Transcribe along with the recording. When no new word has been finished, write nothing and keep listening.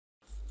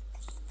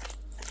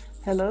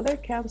Hello there,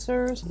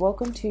 Cancers.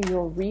 Welcome to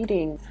your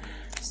reading.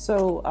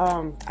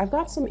 I've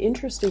got some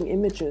interesting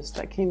images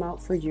that came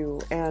out for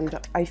you, and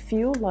I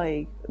feel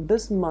like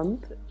this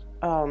month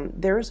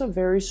there's a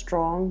very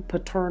strong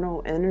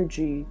paternal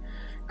energy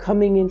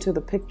coming into the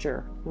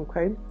picture,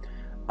 okay?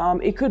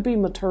 It could be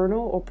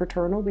maternal or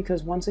paternal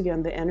because, once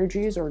again, the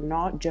energies are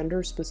not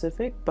gender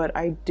specific, but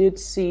I did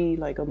see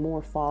like a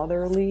more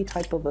fatherly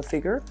type of a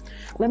figure.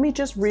 Let me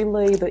just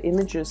relay the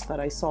images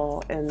that I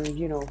saw and,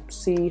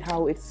 see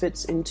how it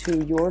fits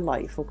into your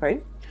life,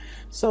 okay?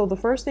 So the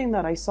first thing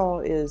that I saw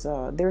is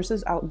there's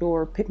this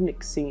outdoor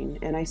picnic scene,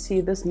 and I see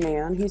this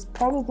man. He's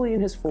probably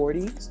in his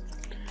 40s,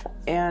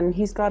 and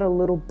he's got a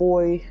little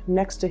boy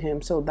next to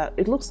him, so that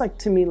it looks like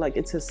to me like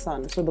it's his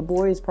son. So the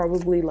boy is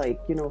probably like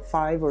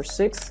 5 or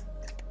 6.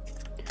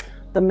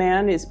 The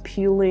man is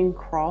peeling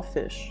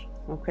crawfish.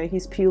 Okay,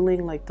 he's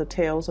peeling like the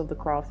tails of the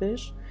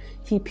crawfish.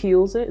 He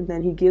peels it and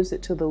then he gives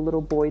it to the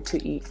little boy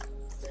to eat.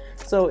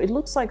 So it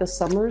looks like a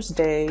summer's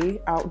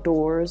day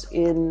outdoors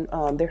in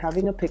they're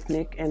having a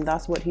picnic, and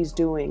that's what he's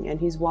doing, and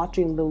he's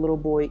watching the little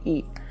boy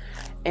eat.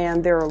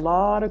 And there are a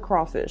lot of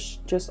crawfish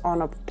just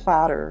on a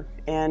platter,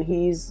 and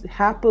he's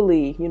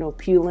happily,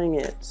 peeling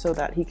it so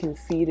that he can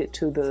feed it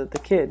to the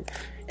kid.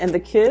 And the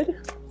kid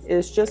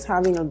is just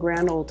having a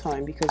grand old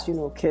time because,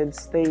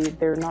 kids,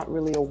 they're not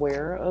really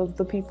aware of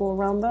the people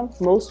around them.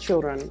 Most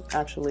children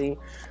actually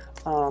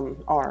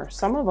are.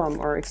 Some of them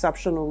are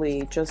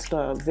exceptionally just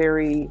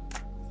very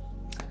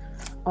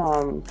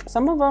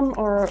some of them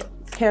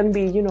can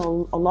be,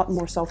 a lot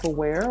more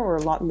self-aware or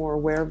a lot more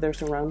aware of their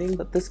surrounding.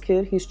 But this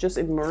kid, he's just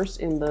immersed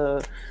in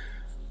the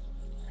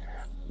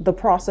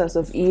process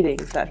of eating,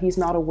 that he's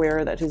not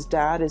aware that his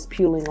dad is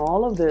peeling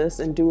all of this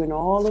and doing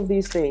all of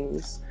these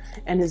things.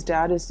 And his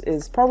dad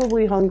is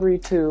probably hungry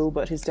too,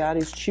 but his dad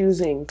is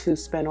choosing to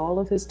spend all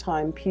of his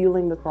time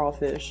peeling the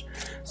crawfish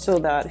so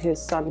that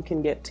his son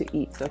can get to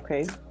eat,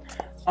 okay?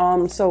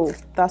 So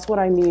that's what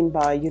I mean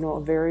by, a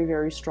very,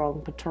 very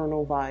strong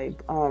paternal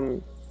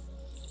vibe.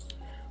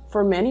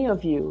 For many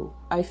of you,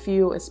 I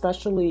feel,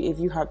 especially if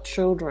you have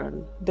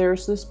children,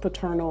 there's this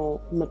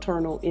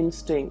maternal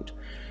instinct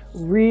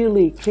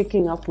really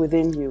kicking up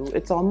within you.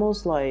 It's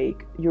almost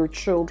like your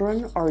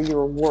children are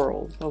your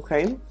world,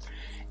 okay?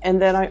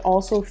 And then I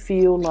also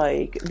feel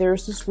like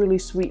there's this really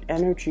sweet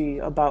energy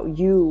about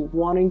you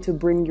wanting to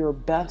bring your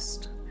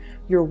best,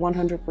 your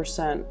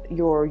 100%,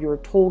 your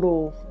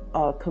total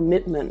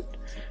commitment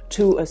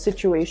to a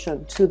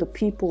situation, to the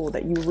people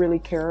that you really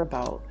care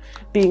about,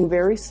 being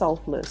very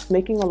selfless,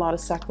 making a lot of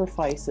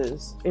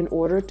sacrifices in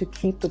order to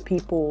keep the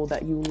people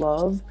that you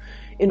love,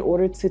 in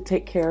order to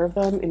take care of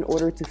them, in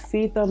order to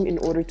feed them, in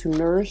order to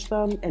nourish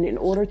them, and in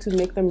order to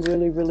make them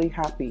really, really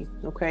happy,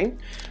 okay?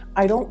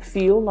 I don't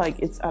feel like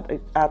it's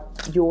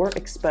at your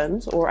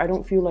expense, or I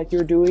don't feel like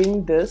you're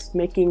doing this,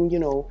 making,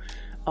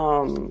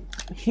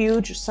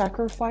 huge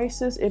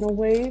sacrifices in a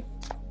way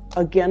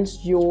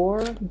against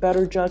your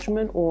better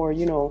judgment or,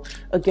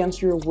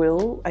 against your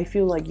will. I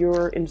feel like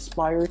you're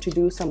inspired to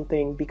do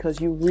something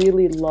because you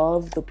really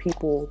love the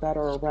people that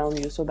are around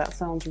you. So that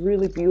sounds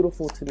really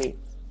beautiful to me.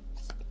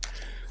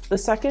 The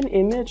second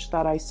image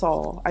that I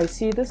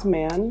see this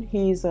man,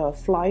 he's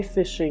fly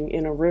fishing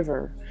in a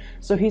river.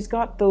 So he's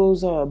got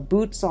those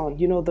boots on,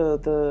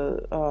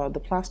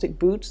 the plastic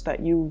boots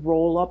that you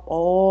roll up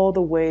all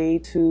the way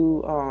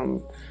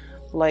to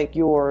like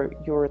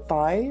your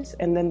thighs,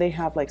 and then they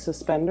have like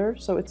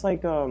suspenders. So it's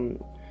like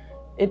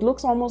it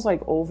looks almost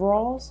like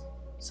overalls.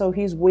 So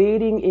he's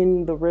wading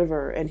in the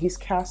river and he's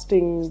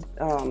casting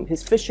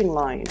his fishing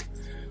line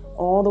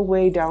all the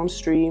way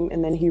downstream,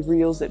 and then he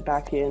reels it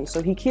back in.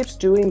 So he keeps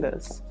doing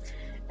this,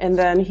 and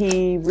then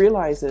he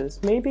realizes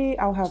maybe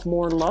I'll have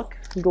more luck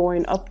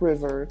going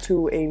upriver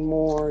to a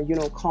more,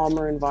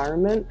 calmer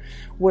environment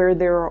where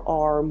there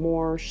are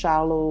more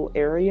shallow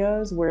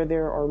areas, where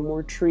there are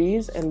more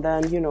trees, and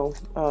then,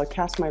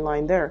 cast my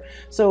line there.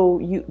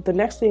 So the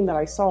next thing that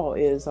I saw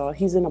is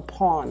he's in a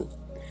pond,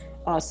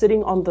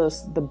 sitting on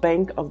the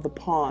bank of the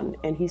pond,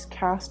 and he's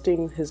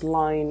casting his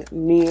line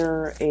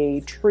near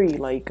a tree,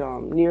 like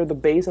near the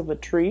base of a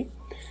tree,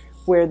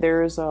 where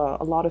there's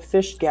a lot of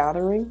fish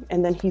gathering,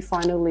 and then he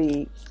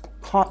finally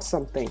caught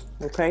something,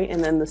 okay?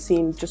 And then the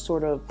scene just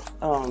sort of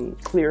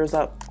clears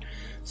up.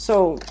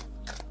 So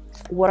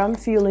what I'm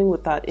feeling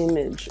with that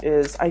image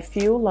is I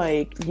feel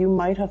like you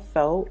might have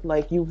felt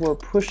like you were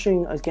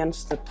pushing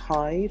against the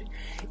tide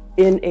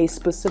in a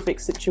specific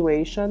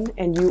situation,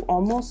 and you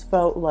almost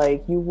felt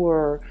like you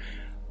were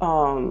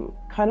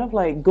kind of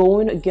like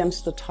going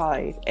against the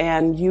tide,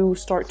 and you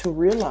start to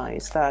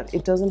realize that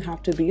it doesn't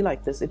have to be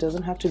like this. It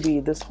doesn't have to be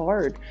this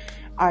hard.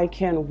 I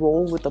can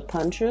roll with the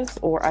punches,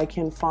 or I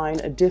can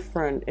find a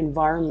different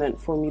environment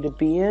for me to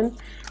be in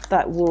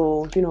that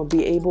will,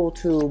 be able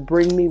to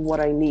bring me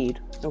what I need.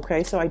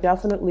 Okay, so I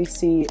definitely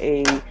see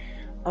a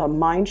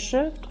mind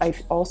shift. I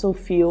also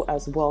feel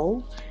as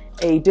well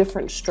a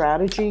different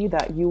strategy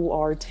that you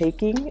are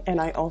taking. And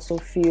I also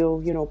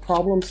feel,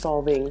 problem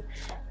solving,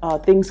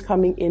 things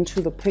coming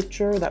into the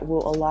picture that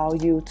will allow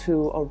you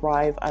to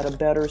arrive at a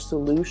better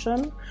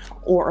solution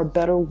or a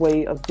better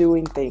way of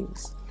doing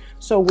things.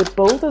 So with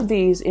both of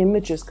these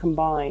images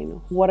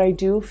combined, what I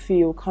do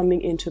feel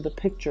coming into the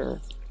picture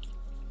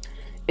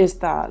is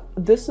that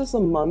this is a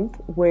month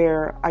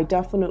where I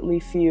definitely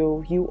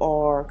feel you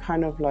are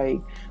kind of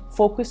like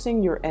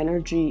focusing your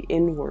energy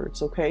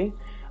inwards, okay?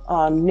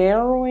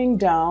 Narrowing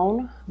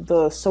down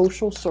the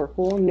social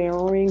circle,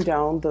 narrowing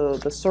down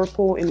the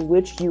circle in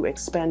which you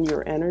expend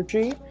your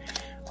energy,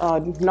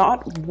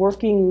 not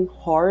working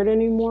hard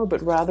anymore,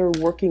 but rather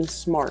working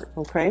smart,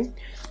 okay?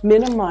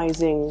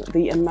 Minimizing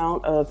the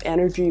amount of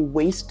energy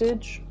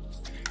wastage,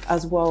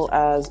 as well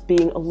as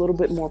being a little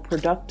bit more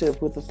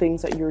productive with the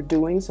things that you're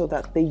doing so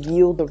that they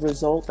yield the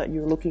result that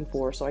you're looking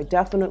for. So I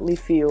definitely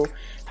feel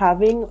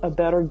having a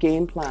better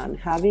game plan,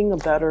 having a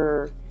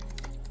better,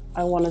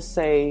 I want to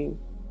say,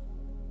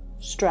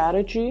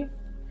 strategy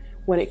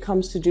when it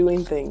comes to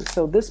doing things.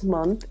 So this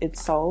month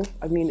itself,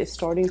 I mean, it's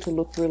starting to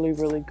look really,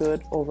 really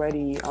good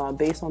already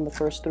based on the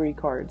first 3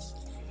 cards.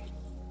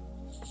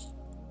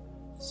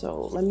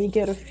 So let me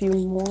get a few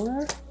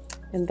more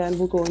and then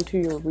we'll go into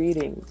your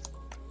reading.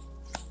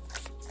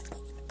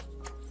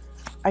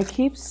 I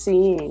keep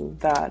seeing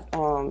that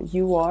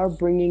you are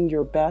bringing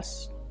your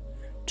best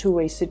to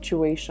a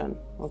situation,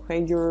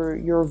 okay?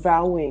 You're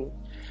vowing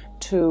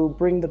to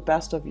bring the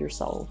best of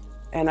yourself.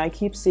 And I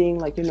keep seeing,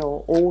 like,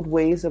 old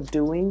ways of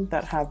doing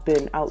that have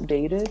been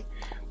outdated,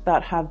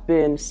 that have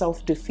been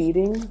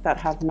self-defeating, that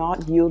have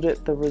not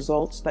yielded the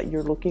results that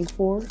you're looking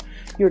for.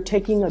 You're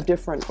taking a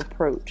different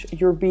approach.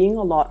 You're being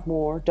a lot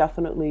more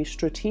definitely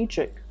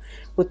strategic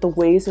with the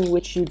ways in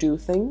which you do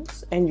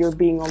things, and you're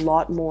being a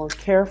lot more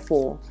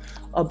careful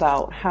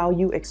about how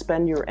you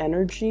expend your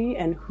energy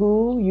and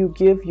who you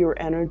give your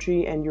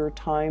energy and your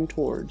time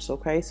towards,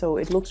 okay? So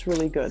it looks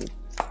really good.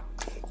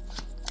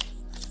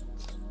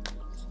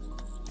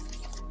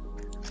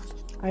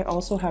 I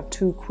also have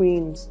 2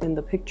 queens in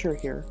the picture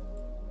here.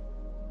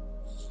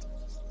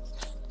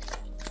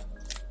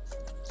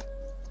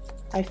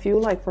 I feel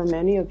like for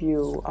many of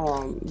you,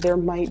 there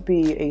might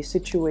be a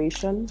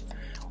situation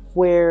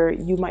where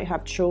you might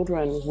have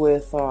children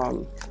with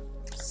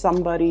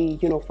somebody,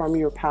 from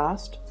your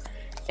past,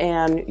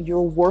 and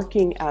you're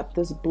working at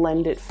this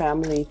blended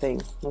family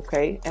thing,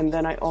 okay? And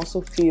then I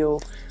also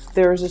feel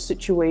there's a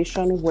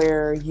situation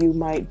where you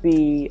might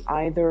be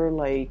either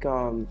like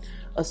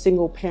a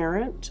single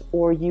parent,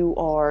 or you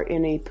are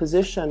in a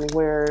position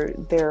where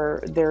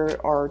there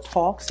are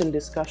talks and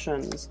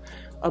discussions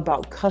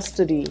about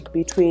custody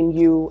between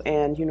you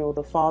and,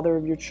 the father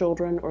of your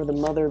children or the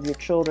mother of your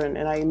children.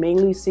 And I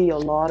mainly see a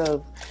lot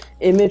of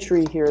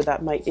imagery here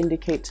that might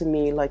indicate to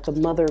me like the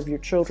mother of your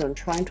children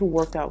trying to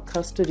work out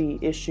custody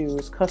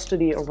issues,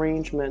 custody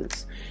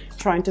arrangements,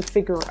 trying to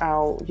figure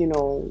out,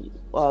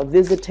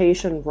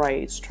 visitation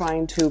rights,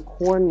 trying to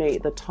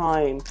coordinate the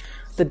time,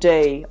 the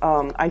day.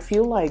 I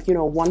feel like,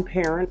 one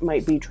parent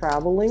might be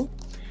traveling,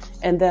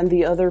 and then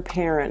the other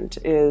parent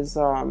is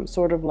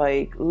sort of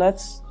like,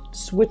 let's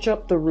switch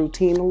up the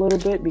routine a little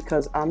bit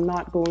because I'm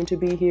not going to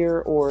be here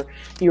or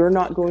you're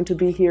not going to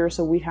be here,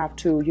 so we have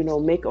to,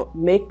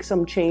 make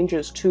some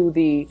changes to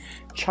the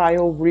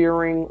child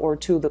rearing or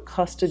to the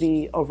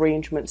custody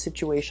arrangement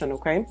situation,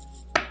 okay?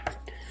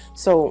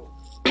 So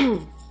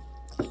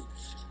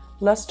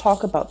let's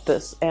talk about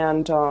this.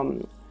 And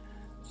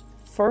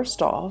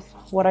first off,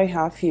 what I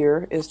have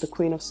here is the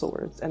Queen of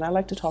Swords, and I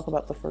like to talk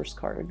about the first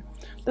card.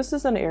 This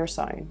is an air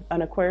sign,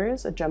 an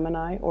Aquarius, a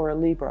Gemini, or a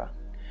Libra.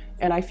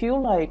 And I feel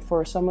like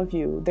for some of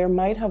you, there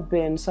might have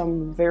been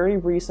some very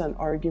recent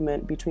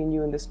argument between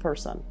you and this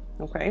person,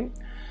 okay?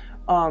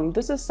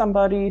 This is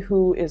somebody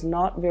who is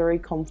not very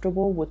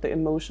comfortable with the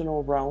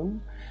emotional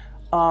realm.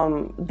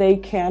 They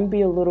can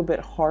be a little bit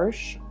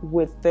harsh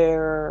with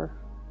their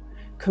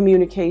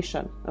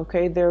communication,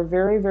 okay? They're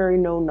very, very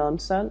no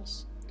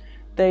nonsense.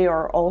 They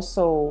are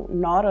also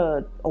not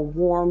a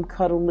warm,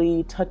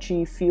 cuddly,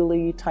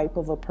 touchy-feely type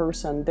of a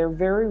person. They're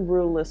very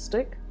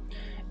realistic.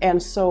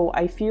 And so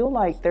I feel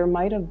like there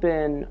might have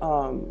been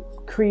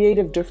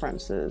creative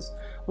differences,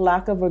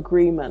 lack of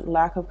agreement,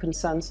 lack of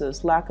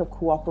consensus, lack of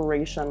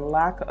cooperation,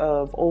 lack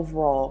of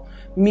overall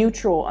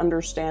mutual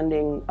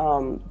understanding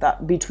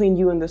that between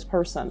you and this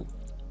person.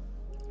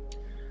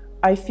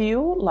 I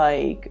feel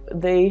like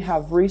they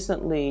have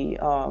recently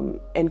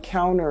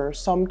encountered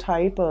some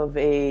type of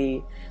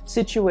a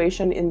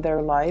situation in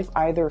their life,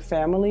 either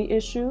family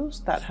issues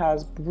that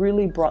has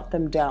really brought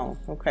them down,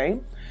 okay?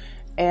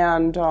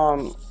 And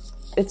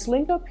it's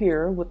linked up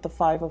here with the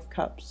 5 of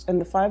Cups,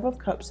 and the 5 of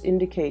Cups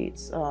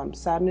indicates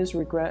sadness,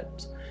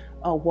 regret,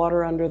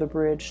 water under the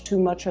bridge. Too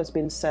much has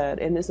been said,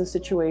 and it's a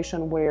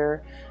situation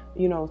where,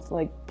 it's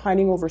like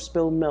pining over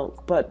spilled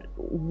milk. But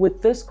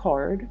with this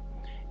card,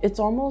 it's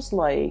almost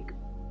like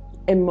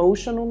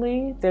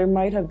emotionally there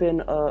might have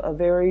been a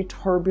very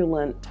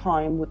turbulent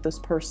time with this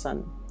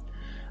person.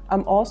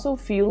 I'm also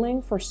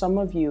feeling for some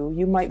of you,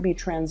 you might be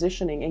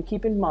transitioning, and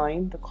keep in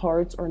mind the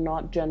cards are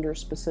not gender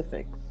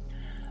specific.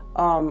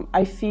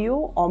 I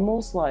feel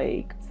almost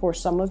like for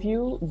some of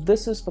you,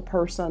 this is the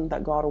person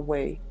that got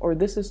away, or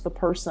this is the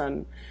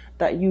person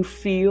that you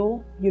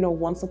feel,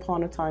 once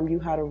upon a time you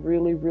had a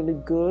really, really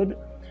good,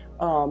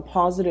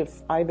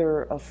 positive,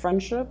 either a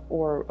friendship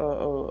or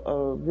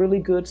a really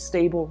good,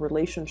 stable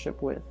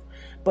relationship with.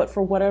 But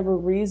for whatever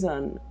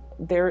reason,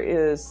 there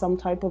is some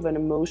type of an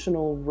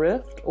emotional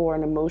rift or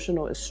an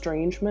emotional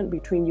estrangement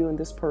between you and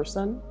this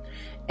person.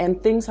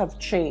 And things have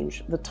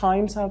changed. The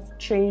times have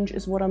changed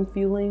is what I'm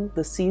feeling.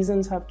 The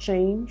seasons have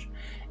changed.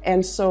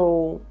 And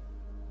so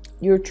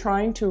you're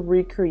trying to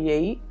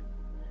recreate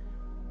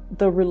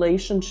the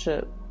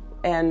relationship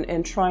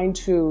and trying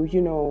to,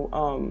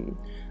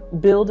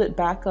 build it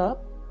back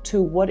up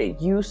to what it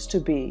used to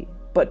be.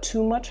 But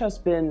too much has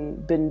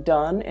been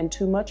done and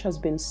too much has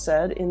been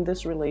said in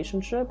this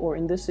relationship or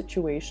in this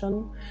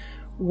situation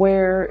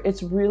where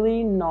it's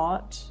really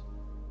not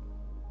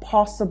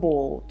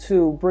possible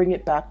to bring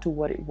it back to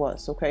what it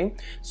was. Okay,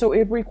 so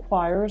it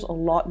requires a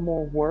lot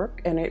more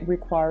work, and it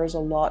requires a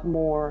lot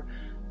more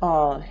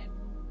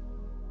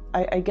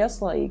I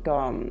guess like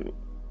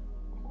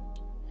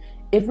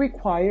it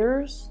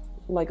requires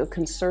like a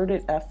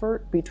concerted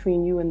effort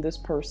between you and this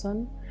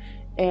person,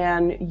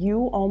 and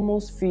you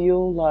almost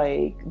feel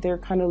like they're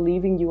kind of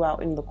leaving you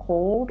out in the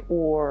cold,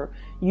 or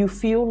you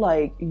feel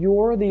like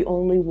you're the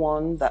only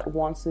one that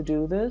wants to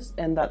do this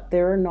and that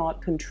they're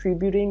not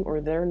contributing or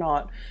they're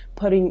not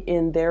putting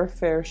in their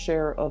fair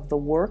share of the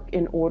work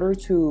in order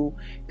to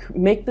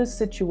make this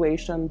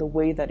situation the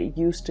way that it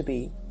used to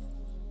be.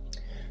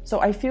 So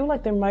I feel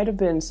like there might have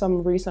been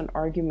some recent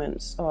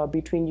arguments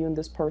between you and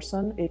this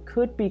person. It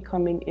could be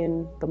coming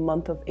in the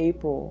month of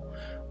April,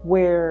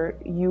 where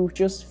you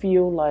just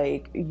feel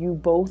like you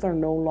both are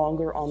no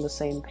longer on the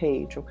same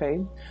page,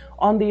 okay?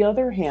 On the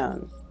other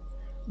hand,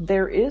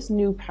 there is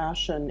new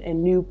passion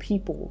and new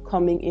people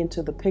coming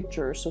into the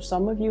picture. So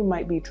some of you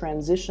might be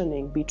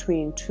transitioning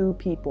between two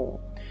people.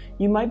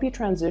 You might be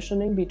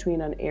transitioning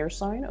between an air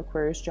sign,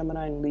 Aquarius,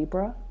 Gemini, and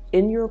Libra,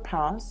 in your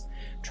past,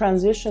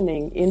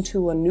 transitioning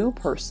into a new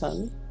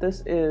person.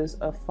 This is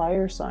a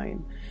fire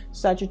sign,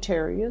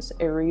 Sagittarius,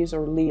 Aries,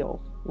 or Leo.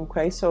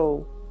 Okay,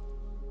 so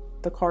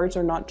the cards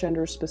are not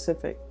gender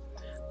specific.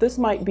 This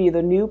might be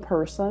the new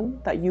person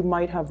that you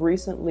might have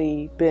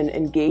recently been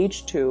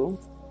engaged to.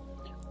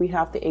 We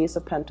have the Ace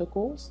of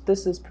Pentacles.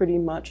 This is pretty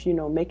much,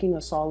 making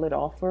a solid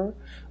offer,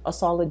 a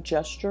solid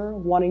gesture,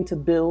 wanting to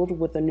build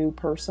with a new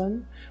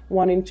person,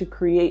 wanting to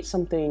create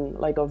something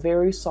like a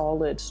very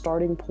solid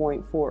starting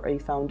point for a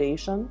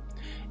foundation.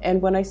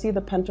 And when I see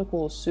the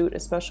Pentacles suit,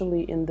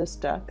 especially in this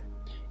deck,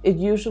 it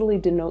usually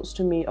denotes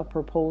to me a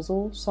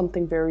proposal,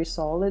 something very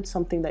solid,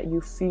 something that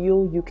you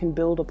feel you can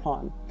build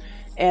upon.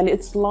 And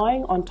it's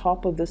lying on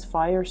top of this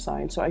fire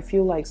sign. So I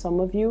feel like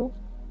some of you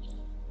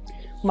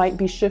might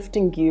be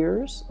shifting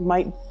gears,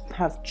 might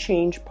have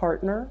changed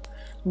partner,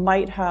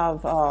 might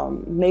have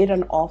made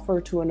an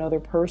offer to another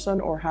person,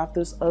 or have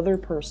this other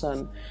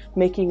person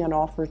making an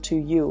offer to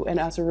you. And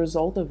as a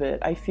result of it,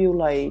 I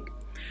feel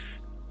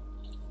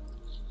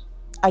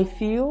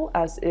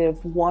as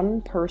if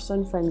one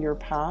person from your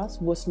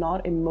past was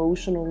not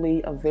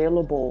emotionally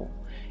available,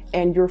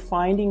 and you're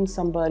finding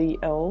somebody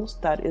else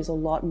that is a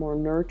lot more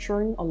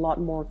nurturing, a lot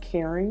more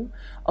caring,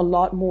 a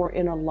lot more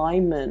in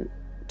alignment,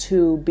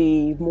 to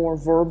be more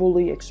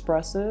verbally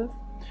expressive,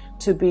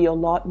 to be a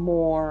lot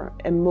more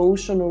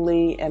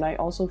emotionally. And I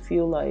also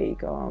feel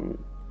like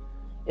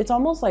it's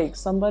almost like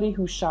somebody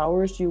who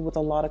showers you with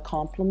a lot of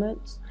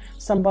compliments,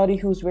 somebody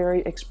who's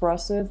very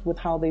expressive with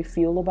how they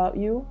feel about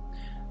you.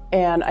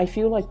 And I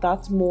feel like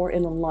that's more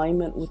in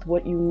alignment with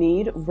what you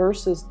need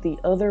versus the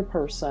other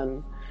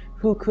person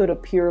who could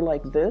appear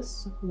like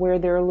this, where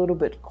they're a little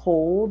bit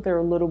cold, they're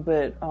a little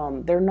bit,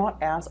 they're not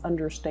as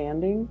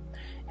understanding,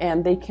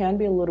 and they can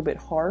be a little bit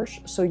harsh.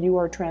 So you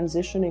are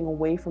transitioning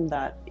away from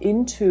that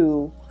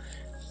into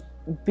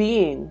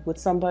being with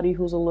somebody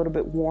who's a little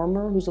bit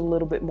warmer, who's a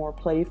little bit more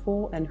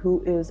playful, and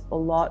who is a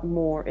lot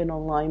more in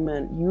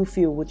alignment, you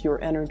feel, with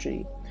your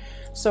energy.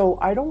 So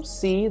I don't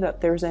see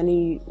that there's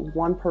any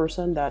one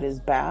person that is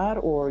bad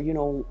or,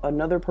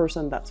 another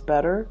person that's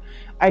better.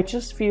 I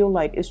just feel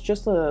like it's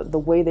just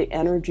the way the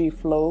energy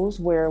flows,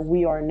 where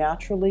we are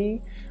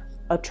naturally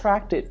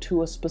attracted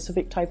to a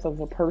specific type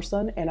of a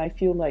person. And I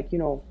feel like,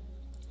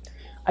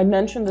 I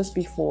mentioned this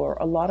before,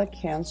 a lot of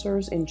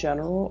Cancers in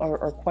general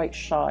are quite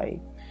shy.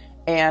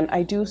 And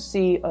I do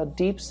see a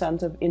deep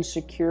sense of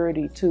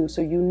insecurity too.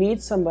 So you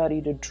need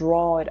somebody to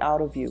draw it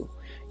out of you.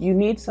 You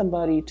need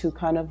somebody to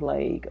kind of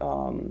like,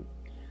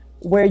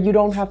 where you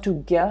don't have to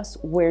guess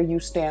where you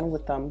stand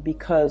with them,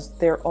 because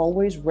they're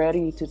always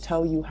ready to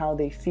tell you how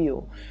they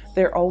feel.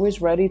 They're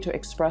always ready to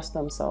express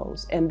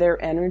themselves, and their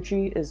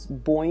energy is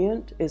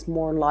buoyant, is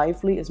more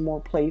lively, is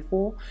more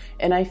playful.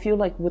 And I feel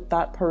like with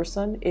that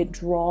person, it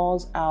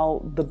draws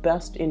out the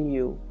best in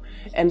you.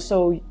 And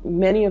so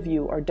many of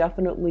you are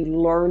definitely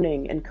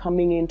learning and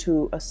coming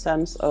into a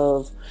sense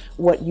of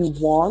what you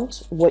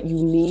want, what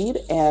you need,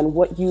 and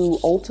what you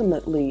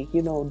ultimately,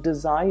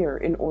 desire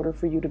in order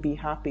for you to be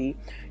happy.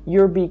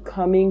 You're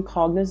becoming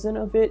cognizant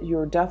of it.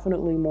 You're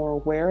definitely more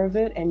aware of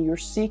it, and you're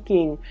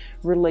seeking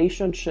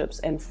relationships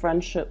and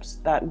friendships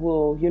that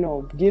will,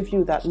 give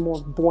you that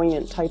more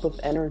buoyant type of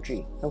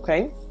energy.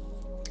 Okay.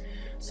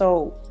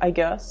 So I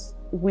guess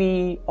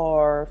we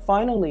are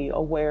finally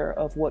aware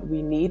of what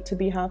we need to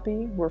be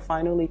happy. We're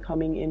finally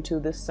coming into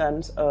this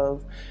sense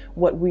of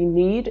what we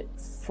need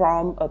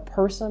from a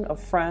person, a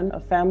friend,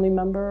 a family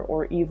member,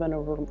 or even a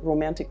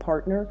romantic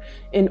partner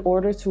in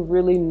order to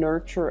really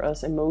nurture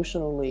us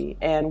emotionally.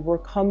 And we're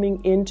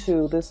coming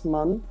into this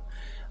month.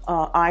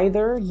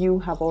 Either you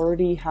have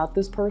already had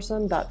this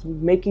person that's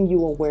making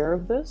you aware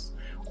of this,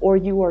 or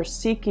you are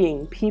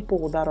seeking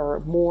people that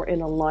are more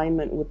in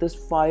alignment with this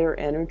fire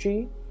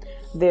energy.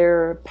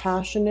 They're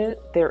passionate,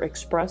 they're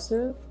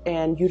expressive,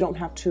 and you don't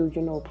have to,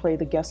 play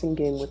the guessing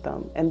game with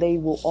them. And they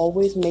will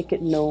always make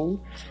it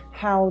known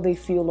how they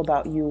feel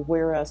about you,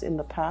 whereas in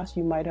the past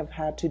you might have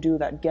had to do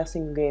that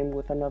guessing game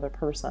with another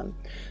person.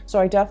 So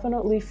I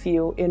definitely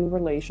feel in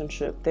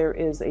relationship there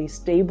is a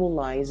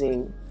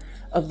stabilizing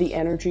of the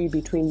energy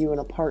between you and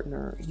a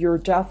partner. You're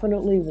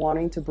definitely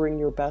wanting to bring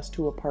your best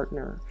to a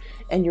partner,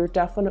 and you're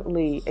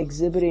definitely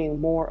exhibiting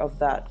more of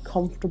that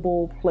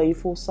comfortable,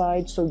 playful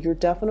side. So you're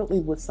definitely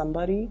with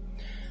somebody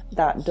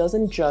that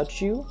doesn't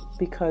judge you,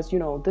 because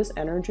this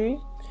energy,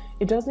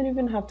 it doesn't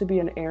even have to be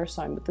an air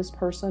sign, but this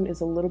person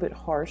is a little bit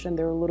harsh and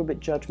they're a little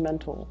bit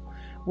judgmental.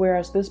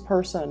 Whereas this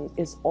person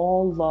is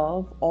all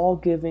love, all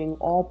giving,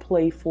 all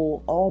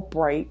playful, all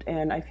bright,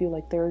 and I feel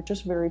like they're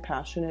just very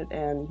passionate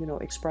and,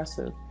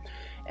 expressive.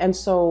 And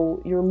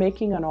so you're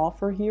making an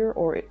offer here,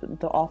 or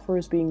the offer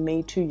is being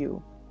made to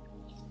you.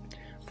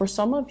 For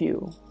some of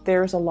you,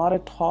 there's a lot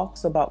of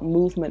talks about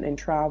movement and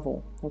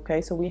travel.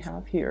 Okay, so we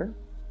have here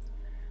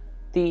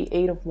the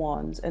Eight of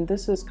Wands, and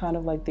this is kind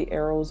of like the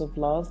arrows of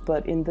love,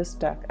 but in this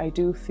deck, I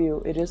do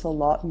feel it is a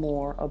lot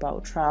more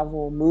about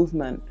travel,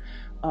 movement,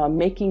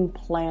 making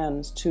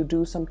plans to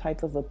do some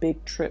type of a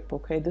big trip.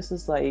 Okay, this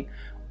is like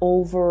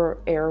over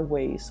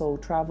airways, so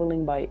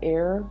traveling by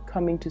air,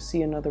 coming to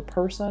see another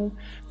person.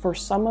 For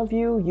some of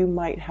you, you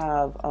might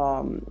have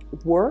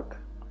work,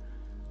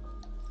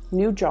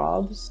 new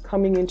jobs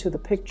coming into the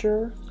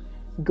picture,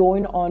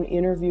 going on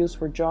interviews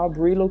for job,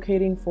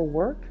 relocating for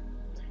work,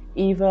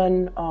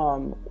 even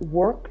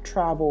work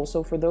travel.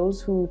 So for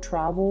those who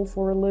travel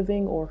for a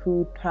living or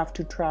who have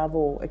to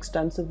travel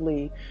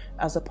extensively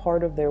as a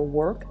part of their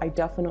work, I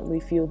definitely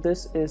feel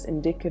this is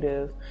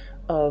indicative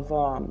of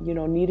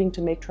needing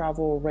to make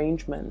travel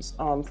arrangements.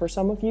 For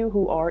some of you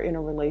who are in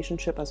a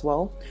relationship as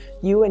well,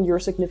 you and your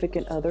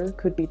significant other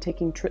could be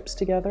taking trips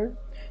together.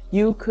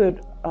 They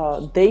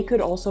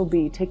could also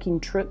be taking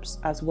trips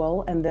as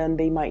well, and then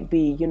they might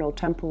be,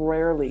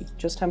 temporarily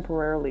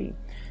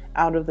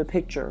out of the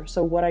picture.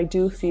 So what I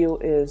do feel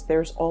is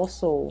there's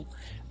also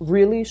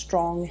really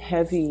strong,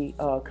 heavy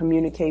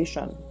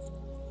communication.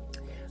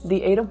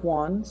 The Eight of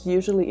Wands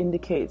usually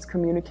indicates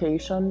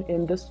communication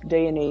in this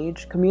day and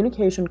age,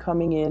 communication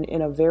coming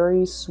in a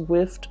very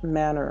swift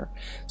manner.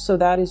 So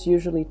that is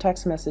usually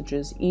text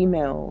messages,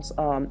 emails,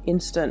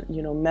 instant,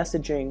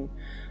 messaging,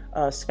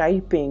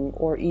 Skyping,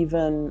 or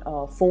even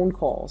phone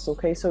calls.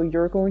 Okay, so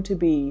you're going to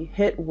be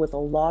hit with a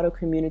lot of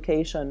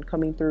communication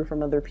coming through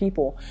from other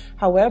people.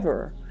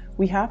 However,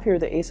 we have here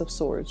the Ace of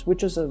Swords,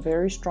 which is a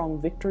very strong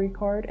victory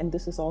card, and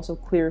this is also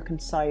clear,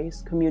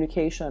 concise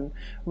communication,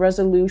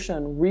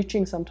 resolution,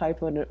 reaching some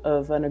type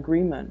of an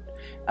agreement,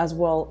 as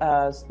well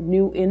as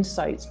new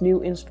insights,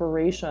 new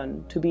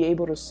inspiration to be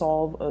able to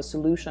solve a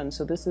solution.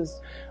 So this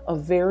is a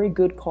very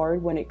good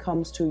card when it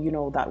comes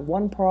to, that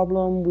one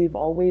problem we've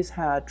always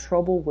had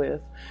trouble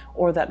with,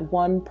 or that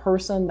one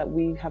person that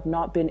we have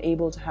not been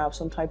able to have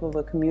some type of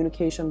a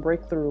communication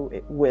breakthrough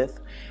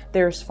with.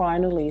 There's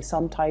finally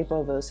some type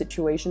of a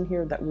situation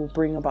here that will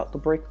bring about the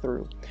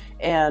breakthrough.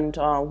 And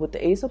with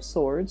the Ace of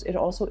Swords, it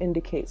also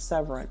indicates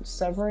severance,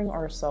 severing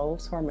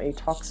ourselves from a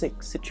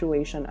toxic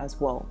situation as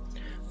well.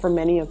 For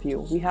many of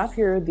you, we have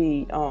here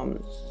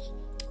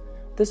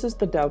this is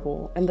the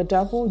Devil, and the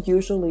Devil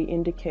usually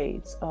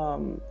indicates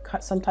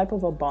some type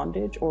of a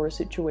bondage or a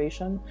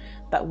situation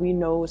that we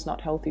know is not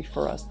healthy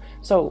for us.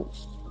 So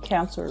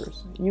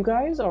Cancers, you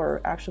guys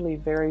are actually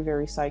very,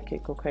 very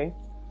psychic, okay?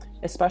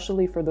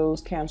 Especially for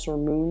those Cancer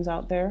moons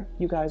out there,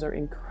 you guys are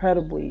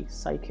incredibly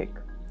psychic.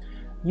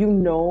 You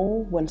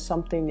know when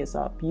something is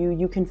up.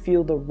 You can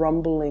feel the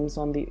rumblings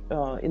on the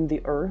in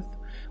the earth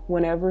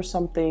whenever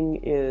something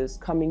is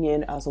coming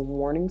in as a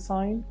warning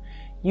sign.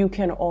 You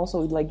can also,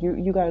 like,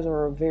 you guys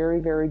are a very,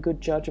 very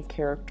good judge of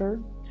character.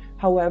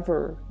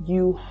 However,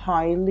 you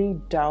highly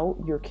doubt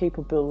your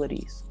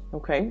capabilities,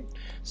 okay?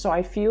 So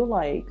I feel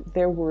like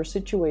there were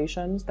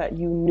situations that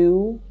you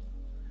knew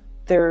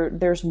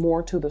there's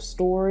more to the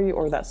story,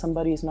 or that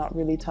somebody's not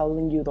really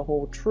telling you the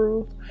whole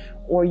truth,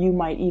 or you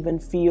might even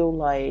feel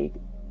like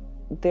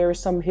there's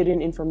some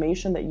hidden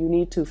information that you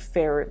need to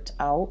ferret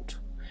out.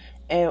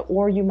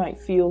 or you might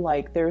feel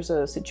like there's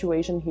a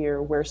situation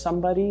here where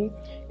somebody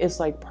is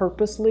like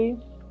purposely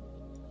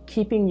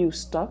keeping you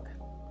stuck.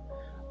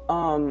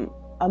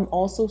 I'm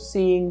also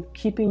seeing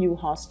keeping you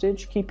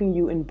hostage, keeping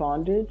you in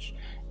bondage,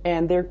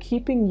 and they're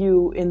keeping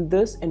you in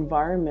this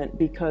environment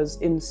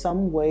because in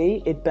some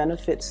way it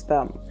benefits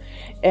them.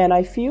 And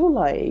I feel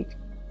like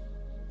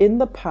in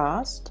the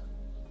past,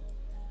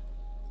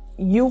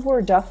 you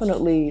were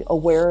definitely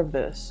aware of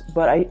this,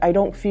 but I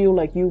don't feel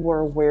like you were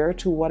aware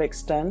to what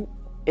extent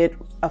it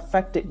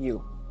affected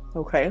you,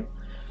 okay?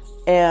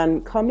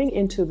 And coming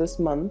into this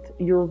month,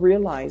 you're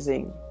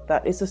realizing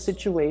that it's a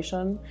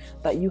situation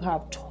that you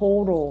have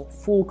total,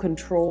 full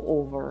control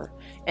over,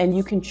 and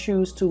you can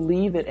choose to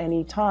leave at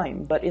any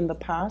time. But in the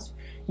past,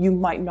 you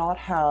might not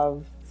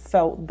have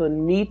felt the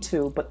need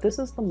to, but this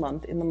is the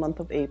month, in the month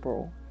of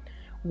April,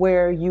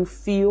 where you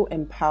feel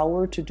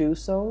empowered to do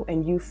so,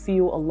 and you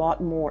feel a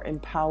lot more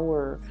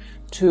empowered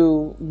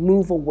to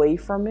move away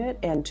from it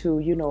and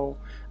to,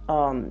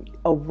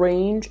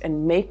 arrange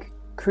and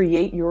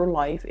create your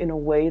life in a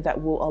way that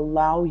will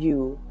allow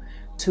you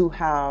to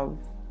have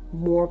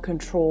more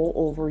control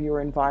over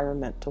your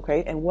environment,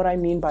 okay? And what I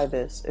mean by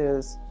this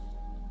is,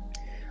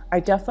 I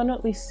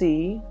definitely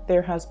see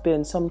there has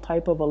been some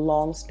type of a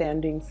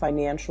long-standing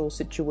financial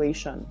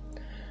situation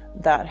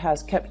that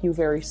has kept you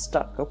very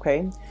stuck,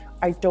 okay?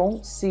 I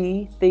don't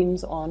see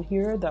things on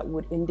here that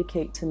would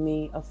indicate to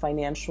me a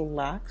financial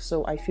lack,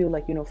 so I feel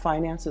like,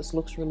 finances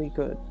looks really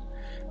good.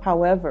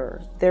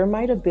 However, there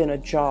might have been a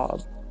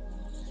job,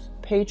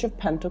 Page of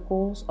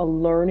Pentacles, a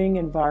learning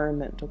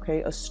environment,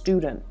 okay? A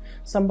student,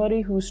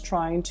 somebody who's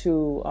trying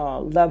to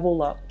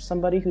level up,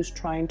 somebody who's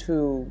trying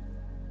to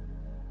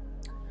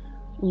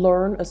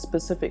learn a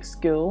specific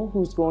skill,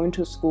 who's going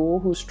to school,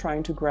 who's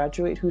trying to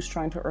graduate, who's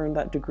trying to earn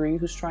that degree,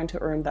 who's trying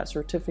to earn that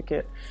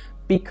certificate,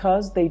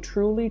 because they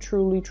truly,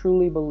 truly,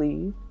 truly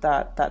believe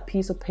that that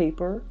piece of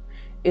paper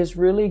is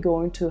really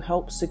going to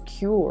help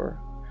secure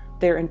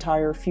their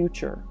entire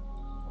future,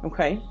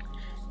 okay?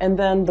 And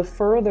then the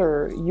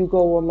further you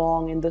go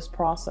along in this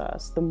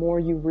process, the more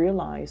you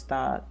realize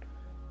that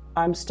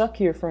I'm stuck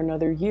here for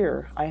another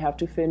year. I have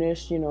to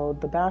finish,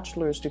 the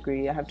bachelor's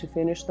degree. I have to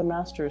finish the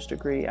master's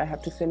degree. I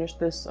have to finish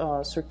this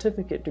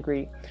certificate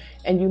degree.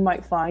 And you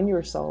might find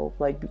yourself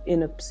like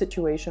in a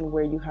situation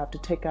where you have to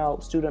take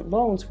out student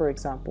loans, for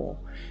example.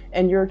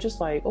 And you're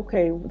just like,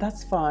 okay,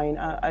 that's fine.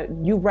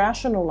 You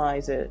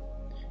rationalize it.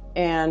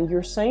 And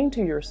you're saying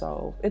to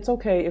yourself, it's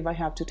okay if I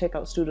have to take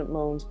out student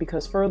loans,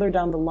 because further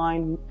down the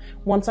line,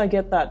 once I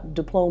get that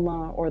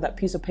diploma or that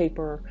piece of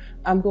paper,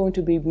 I'm going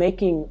to be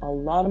making a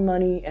lot of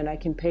money and I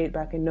can pay it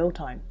back in no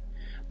time.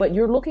 But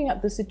you're looking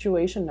at this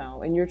situation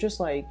now and you're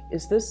just like,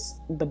 is this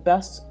the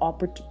best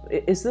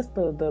is this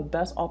the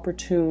best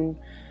opportune,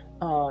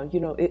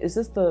 is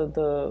this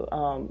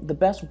the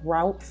best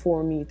route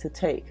for me to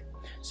take?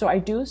 So I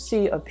do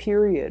see a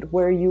period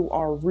where you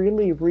are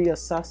really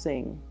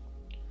reassessing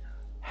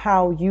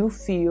how you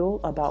feel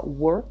about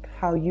work,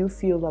 how you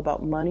feel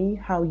about money,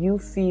 how you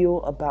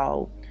feel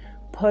about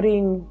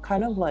putting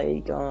kind of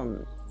like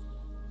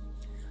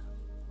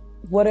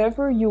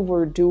whatever you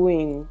were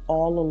doing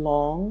all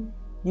along,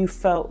 you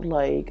felt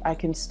like I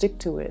can stick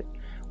to it.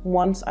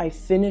 Once I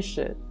finish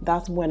it,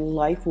 that's when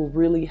life will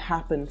really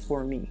happen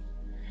for me.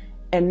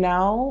 And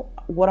now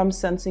what I'm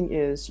sensing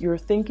is you're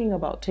thinking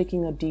about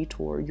taking a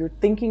detour. You're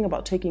thinking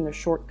about taking a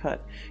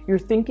shortcut. You're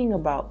thinking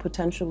about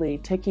potentially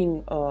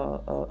taking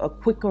a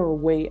quicker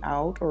way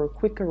out, or a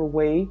quicker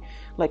way,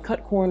 like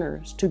cut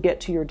corners to get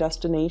to your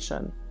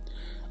destination.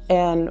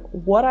 And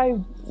what I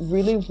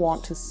really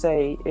want to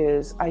say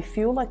is I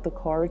feel like the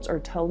cards are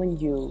telling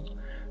you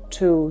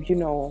to,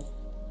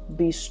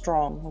 be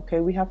strong.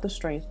 Okay, we have the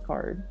Strength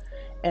card.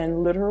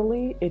 And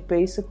literally it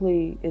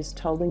basically is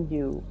telling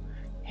you,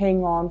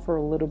 hang on for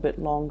a little bit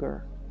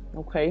longer,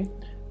 okay?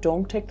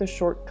 Don't take the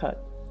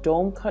shortcut.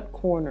 Don't cut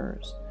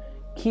corners.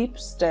 Keep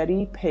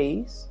steady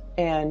pace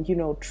and,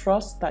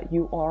 trust that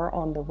you are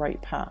on the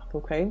right path,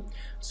 okay?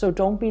 So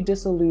don't be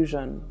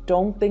disillusioned.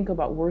 Don't think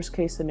about worst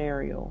case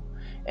scenario.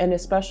 And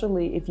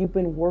especially if you've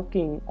been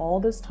working all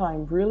this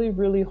time really,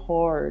 really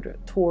hard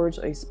towards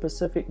a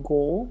specific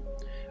goal,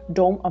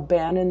 don't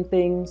abandon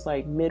things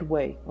like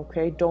midway,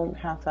 okay? Don't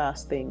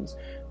half-ass things.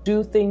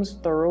 Do things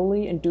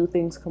thoroughly and do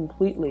things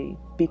completely,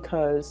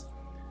 because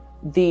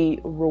the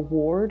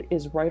reward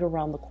is right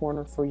around the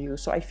corner for you.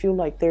 So I feel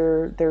like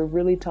they're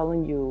really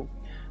telling you,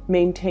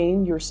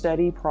 maintain your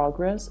steady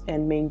progress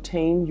and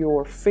maintain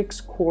your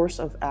fixed course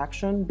of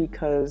action,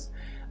 because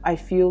I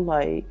feel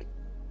like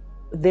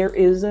there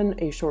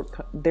isn't a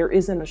shortcut.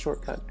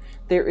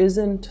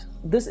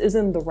 This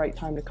isn't the right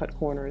time to cut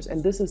corners,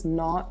 and this is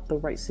not the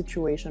right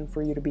situation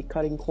for you to be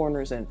cutting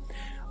corners in.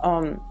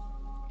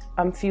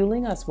 I'm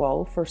feeling as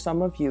well, for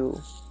some of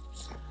you,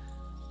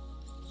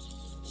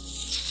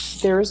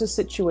 there is a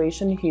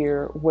situation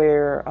here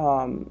where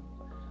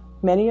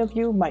many of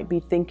you might be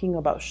thinking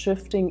about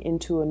shifting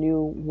into a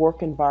new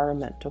work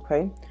environment,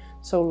 okay?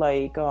 So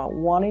like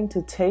wanting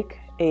to take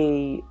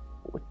a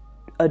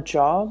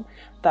job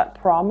that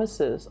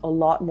promises a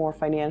lot more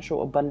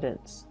financial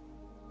abundance.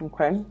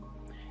 Okay.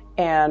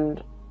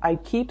 And I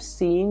keep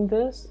seeing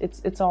this.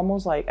 It's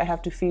almost like I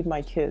have to feed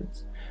my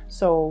kids.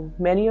 So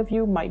many of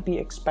you might be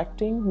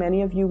expecting,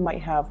 many of you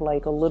might have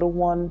like a little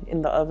one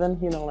in the oven,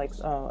 you know, like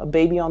a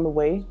baby on the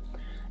way.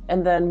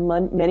 And then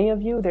many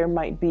of you, there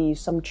might be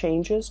some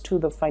changes to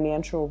the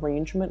financial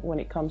arrangement when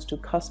it comes to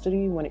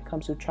custody, when it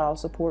comes to child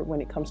support,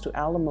 when it comes to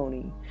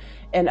alimony.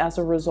 And as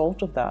a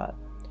result of that,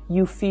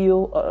 you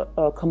feel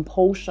a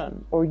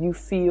compulsion, or you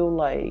feel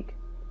like,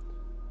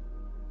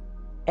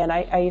 and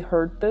I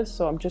heard this,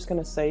 so I'm just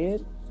going to say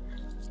it.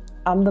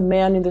 I'm the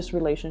man in this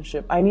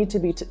relationship. I need to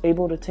be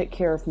able to take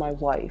care of my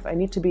wife. I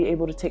need to be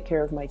able to take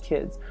care of my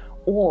kids.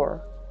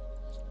 Or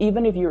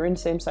even if you're in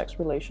same-sex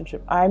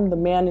relationship, I'm the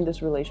man in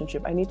this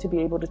relationship. I need to be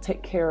able to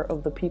take care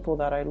of the people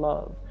that I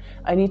love.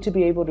 I need to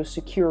be able to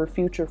secure a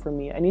future for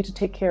me. I need to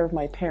take care of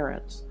my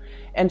parents.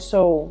 And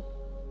so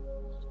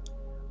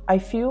I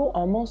feel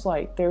almost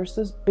like there's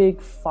this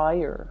big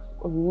fire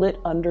lit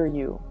under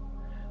you,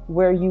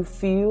 where you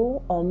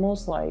feel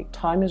almost like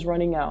time is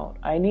running out.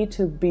 I need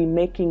to be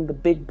making the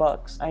big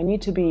bucks. I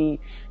need to be,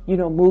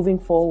 moving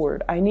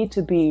forward. I need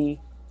to be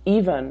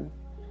even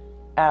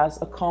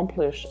as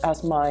accomplished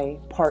as my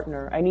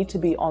partner. I need to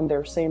be on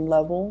their same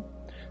level.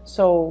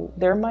 So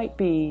there might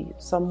be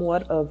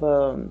somewhat of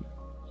a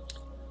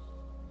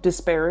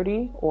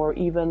disparity, or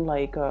even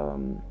like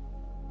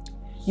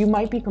you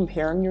might be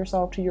comparing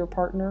yourself to your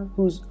partner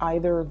who's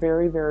either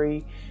very,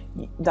 very,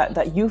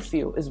 that you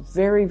feel is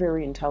very,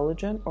 very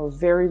intelligent or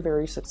very,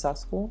 very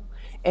successful,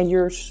 and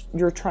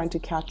you're trying to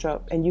catch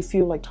up, and you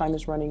feel like time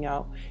is running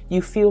out.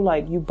 You feel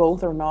like you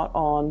both are not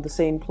on the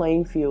same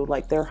playing field,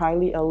 like they're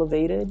highly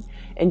elevated,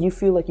 and you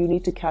feel like you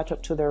need to catch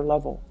up to their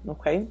level,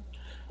 okay?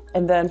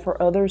 And then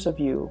for others of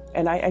you,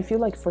 and I feel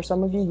like for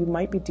some of you, you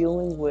might be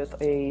dealing with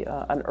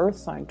an earth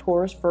sign,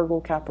 Taurus, Virgo,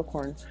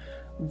 Capricorn.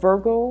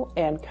 Virgo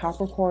and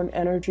Capricorn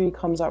energy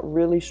comes out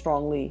really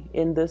strongly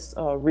in this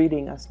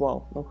reading as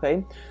well,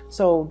 okay?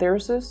 So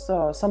there's this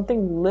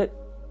something lit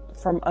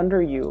from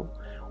under you,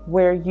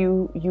 where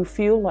you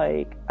feel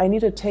like, I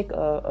need to take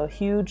a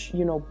huge,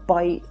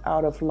 bite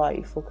out of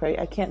life, okay?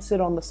 I can't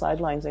sit on the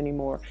sidelines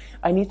anymore.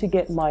 I need to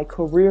get my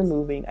career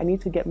moving. I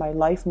need to get my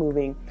life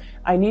moving.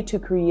 I need to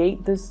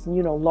create this,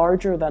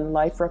 larger than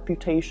life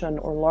reputation,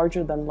 or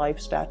larger than life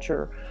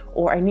stature,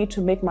 or I need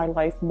to make my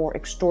life more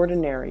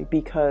extraordinary,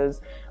 because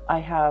I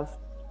have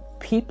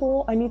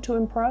people I need to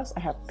impress.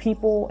 I have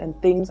people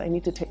and things I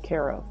need to take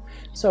care of.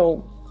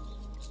 So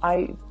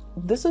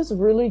this is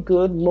really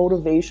good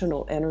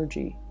motivational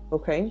energy,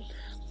 okay?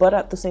 But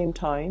at the same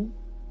time,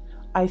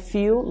 I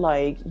feel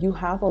like you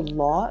have a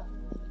lot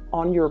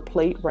on your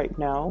plate right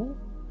now.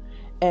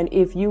 And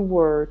if you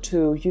were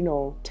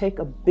to, take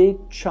a big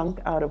chunk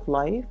out of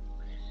life,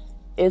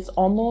 it's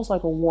almost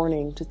like a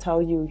warning to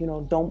tell you,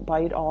 don't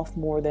bite off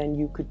more than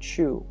you could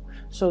chew.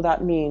 So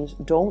that means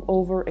don't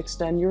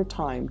overextend your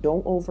time,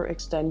 don't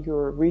overextend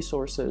your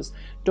resources,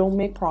 don't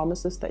make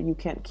promises that you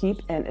can't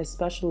keep, and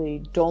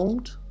especially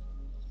don't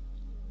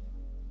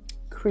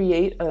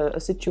create a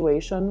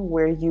situation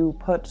where you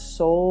put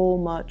so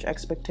much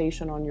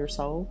expectation on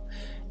yourself,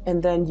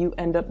 and then you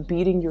end up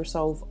beating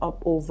yourself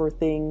up over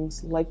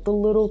things like the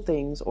little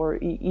things, or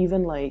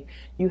even like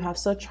you have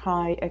such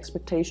high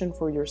expectation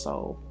for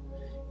yourself.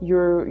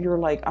 You're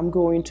like, I'm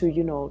going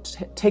to,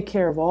 take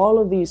care of all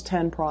of these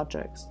 10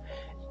 projects,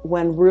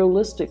 when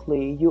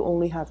realistically you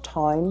only have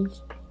time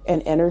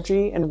and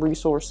energy and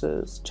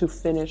resources to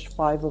finish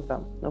 5 of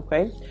them,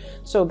 okay?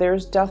 So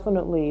there's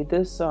definitely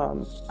this,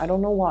 I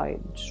don't know why,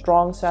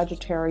 strong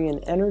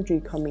Sagittarian energy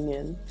coming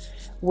in,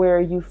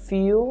 where you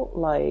feel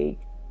like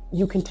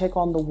you can take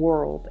on the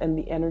world and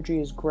the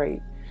energy is great.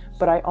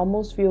 But I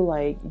almost feel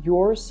like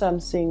you're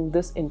sensing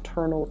this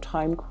internal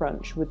time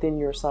crunch within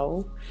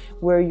yourself,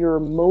 where you're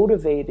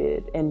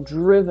motivated and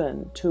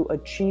driven to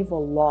achieve a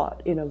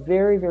lot in a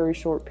very, very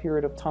short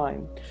period of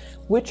time,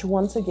 which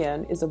once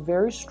again is a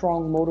very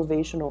strong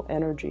motivational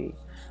energy.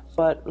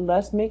 But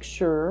let's make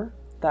sure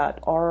that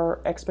our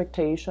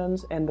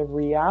expectations and the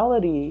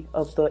reality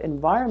of the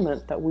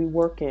environment that we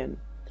work in,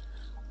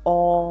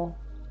 all,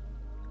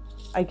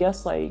 I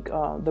guess, like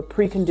the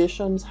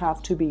preconditions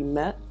have to be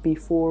met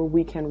before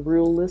we can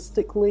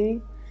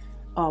realistically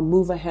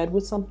move ahead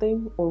with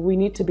something, or we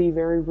need to be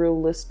very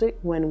realistic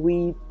when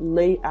we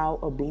lay out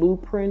a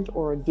blueprint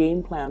or a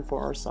game plan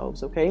for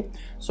ourselves, okay?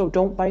 So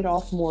don't bite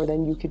off more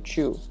than you could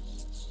chew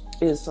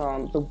is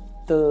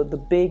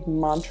the big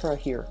mantra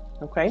here,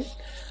 okay?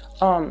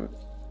 The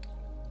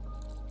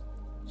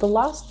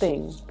last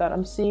thing that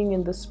I'm seeing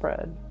in this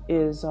spread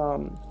is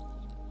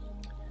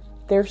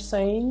they're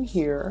saying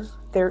here,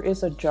 there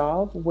is a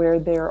job where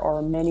there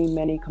are many,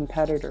 many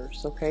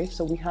competitors, okay?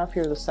 So we have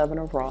here the 7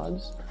 of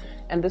Rods,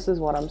 and this is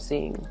what I'm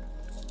seeing.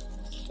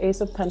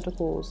 Ace of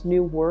Pentacles,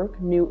 new work,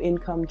 new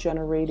income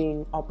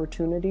generating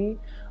opportunity,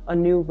 a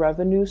new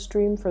revenue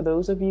stream for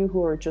those of you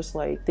who are just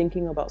like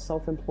thinking about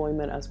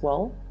self-employment as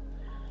well.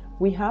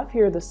 We have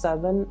here the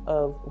 7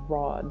 of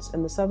Rods,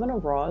 and the 7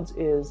 of Rods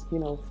is,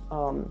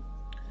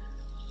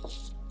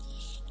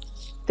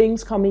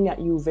 things coming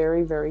at you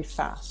very, very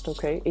fast,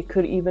 okay? It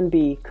could even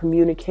be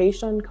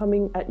communication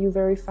coming at you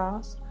very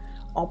fast,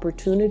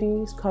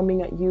 opportunities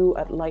coming at you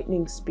at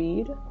lightning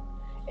speed,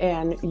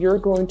 and you're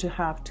going to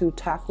have to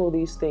tackle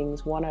these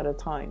things one at a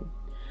time.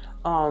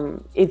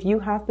 If you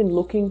have been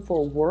looking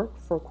for work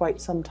for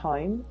quite some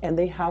time and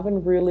they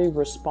haven't really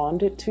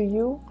responded to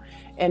you,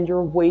 and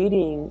you're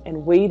waiting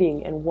and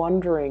waiting and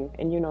wondering,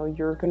 and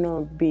you're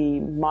gonna be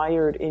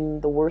mired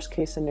in the worst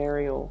case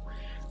scenario.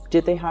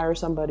 Did they hire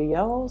somebody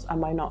else?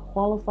 Am I not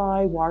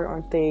qualified? Why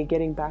aren't they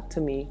getting back to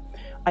me?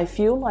 I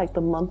feel like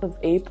the month of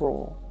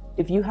April,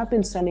 if you have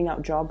been sending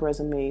out job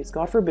resumes,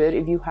 God forbid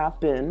if you have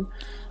been,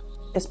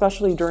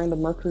 especially during the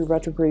Mercury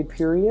retrograde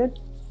period,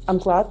 I'm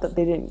glad that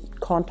they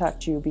didn't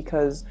contact you,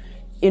 because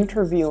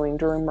interviewing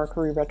during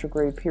Mercury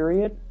retrograde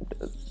period,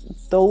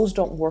 those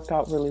don't work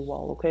out really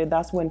well, okay?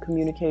 That's when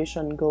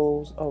communication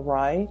goes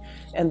awry,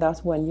 and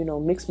that's when,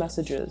 mixed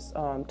messages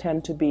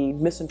tend to be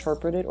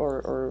misinterpreted,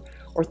 or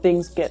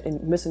things get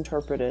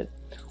misinterpreted,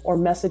 or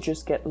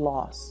messages get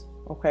lost,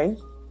 okay?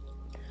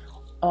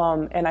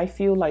 And I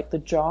feel like the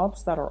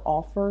jobs that are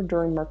offered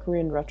during Mercury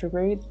in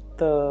retrograde,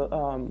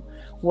 the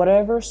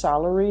whatever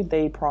salary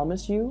they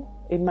promise you,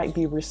 it might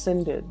be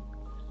rescinded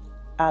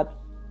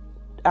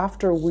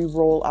after we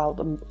roll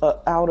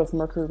out of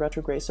Mercury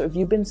retrograde. So if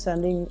you've been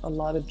sending a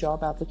lot of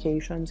job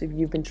applications, if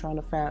you've been trying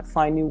to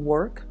find new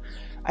work,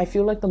 I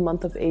feel like the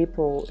month of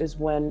April is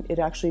when it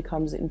actually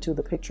comes into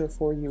the picture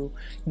for you.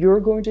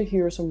 You're going to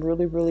hear some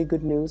really, really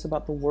good news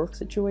about the work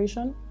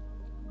situation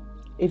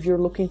if you're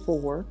looking for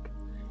work.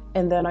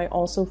 And then I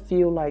also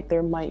feel like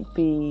there might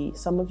be,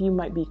 some of you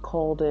might be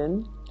called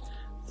in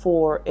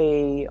for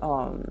a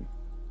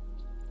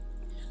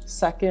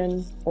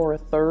second or a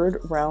third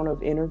round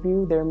of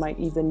interview. There might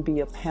even be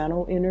a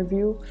panel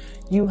interview.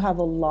 You have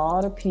a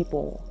lot of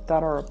people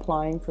that are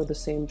applying for the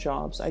same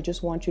jobs. I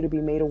just want you to be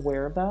made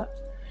aware of that.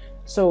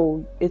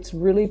 So it's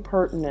really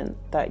pertinent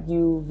that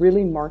you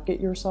really market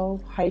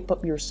yourself, hype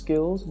up your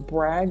skills,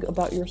 brag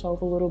about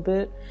yourself a little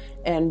bit,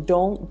 and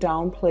don't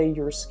downplay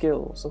your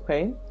skills,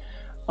 okay?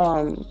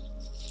 And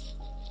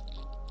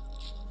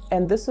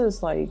this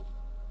is like,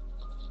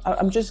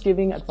 I'm just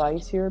giving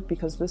advice here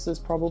because this is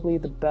probably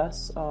the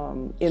best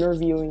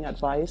interviewing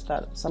advice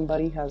that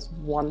somebody has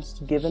once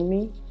given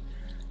me.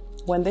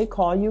 When they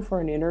call you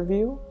for an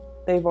interview,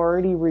 they've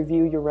already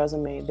reviewed your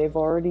resume. They've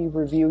already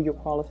reviewed your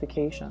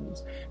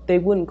qualifications. They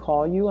wouldn't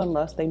call you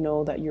unless they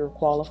know that you're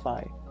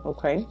qualified,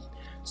 okay?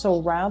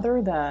 So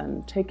rather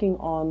than taking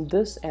on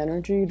this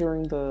energy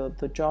during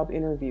the job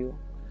interview,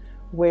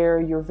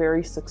 where you're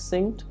very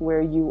succinct,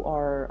 where you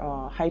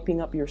are hyping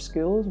up your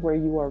skills, where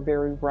you are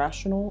very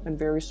rational and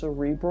very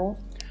cerebral,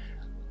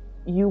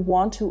 you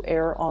want to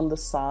err on the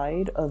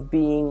side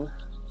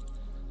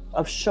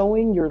of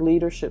showing your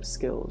leadership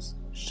skills,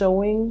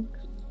 showing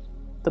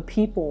the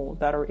people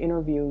that are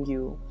interviewing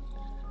you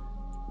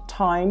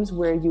times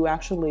where you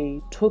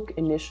actually took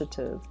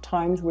initiative,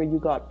 times where you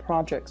got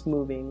projects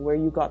moving, where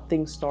you got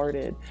things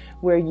started,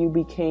 where you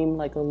became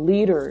like a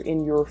leader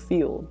in your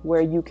field,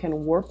 where you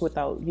can work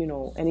without,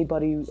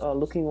 anybody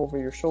looking over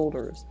your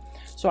shoulders.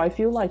 So I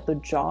feel like the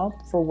job,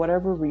 for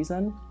whatever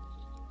reason,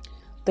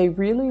 they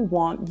really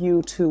want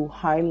you to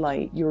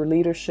highlight your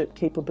leadership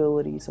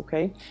capabilities,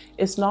 okay?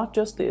 It's not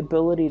just the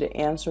ability to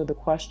answer the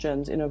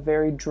questions in a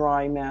very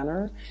dry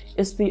manner.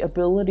 It's the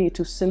ability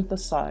to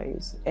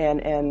synthesize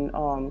and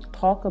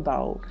talk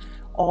about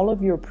all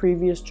of your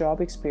previous job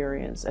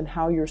experience and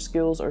how your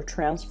skills are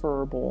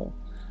transferable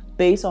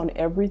based on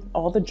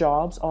all the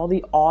jobs, all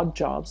the odd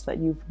jobs that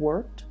you've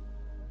worked,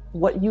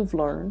 what you've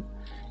learned,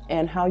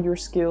 and how your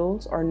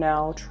skills are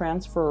now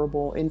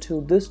transferable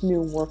into this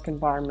new work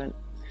environment.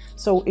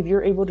 So if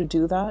you're able to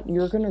do that,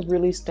 you're going to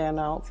really stand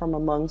out from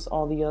amongst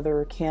all the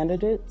other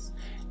candidates,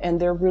 and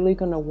they're really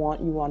going to want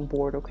you on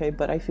board, okay?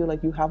 But I feel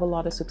like you have a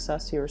lot of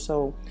success here.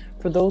 So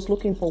for those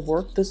looking for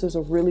work, this is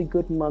a really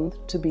good month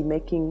to be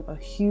making a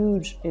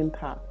huge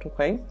impact,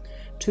 okay,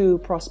 to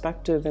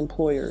prospective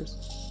employers.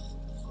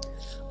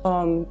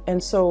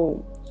 And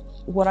so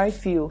what I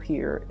feel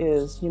here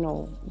is,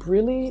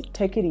 really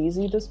take it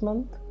easy this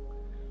month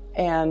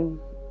and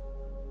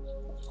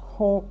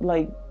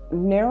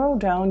narrow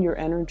down your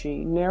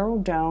energy, narrow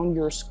down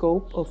your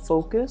scope of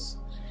focus.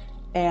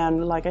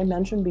 And like I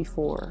mentioned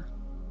before,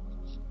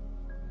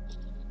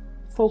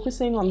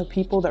 focusing on the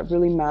people that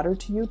really matter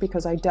to you,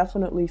 because I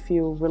definitely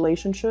feel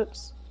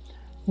relationships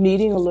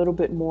needing a little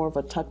bit more of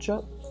a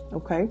touch-up,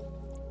 okay?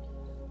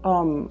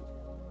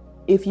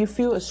 If you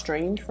feel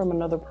estranged from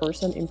another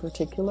person in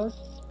particular,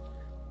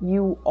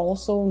 you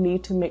also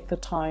need to make the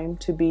time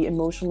to be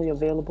emotionally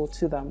available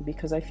to them,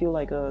 because I feel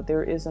like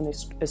there is an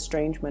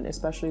estrangement,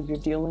 especially if you're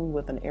dealing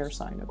with an air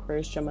sign,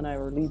 Aquarius, Gemini,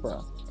 or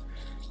Libra.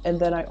 And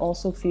then I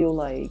also feel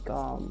like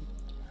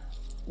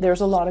there's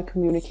a lot of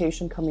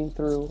communication coming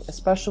through,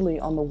 especially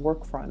on the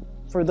work front.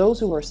 For those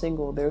who are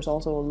single, there's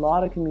also a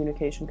lot of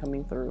communication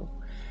coming through.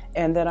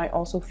 And then I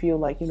also feel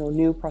like,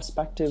 new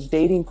prospective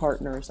dating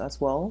partners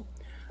as well.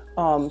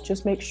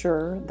 Just make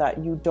sure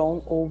that you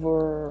don't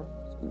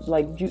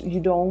you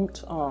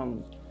don't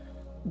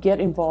get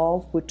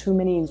involved with too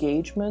many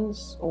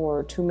engagements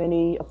or too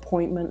many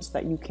appointments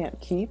that you can't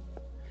keep,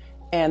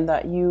 and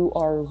that you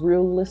are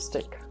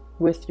realistic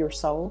with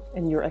yourself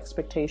and your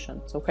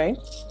expectations, okay?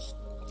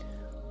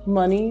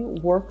 Money,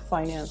 work,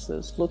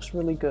 finances looks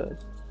really good.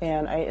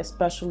 And I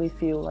especially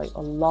feel like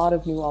a lot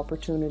of new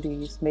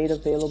opportunities made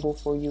available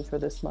for you for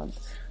this month.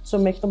 So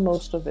make the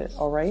most of it,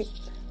 all right?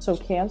 So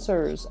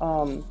Cancers,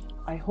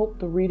 I hope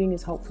the reading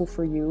is helpful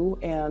for you.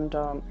 And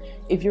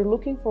if you're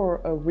looking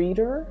for a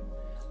reader,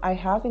 I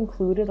have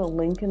included a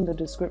link in the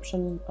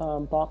description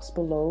box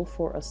below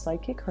for a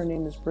psychic. Her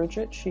name is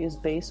Bridget. She is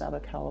based out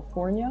of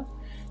California.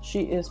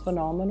 She is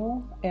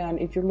phenomenal. And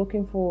if you're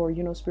looking for,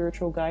 you know,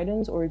 spiritual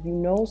guidance, or if you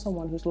know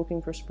someone who's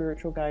looking for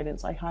spiritual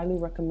guidance, I highly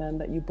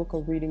recommend that you book a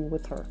reading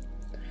with her.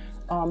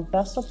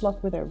 Best of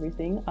luck with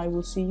everything. I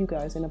will see you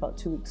guys in about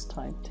 2 weeks'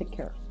 time. Take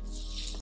care.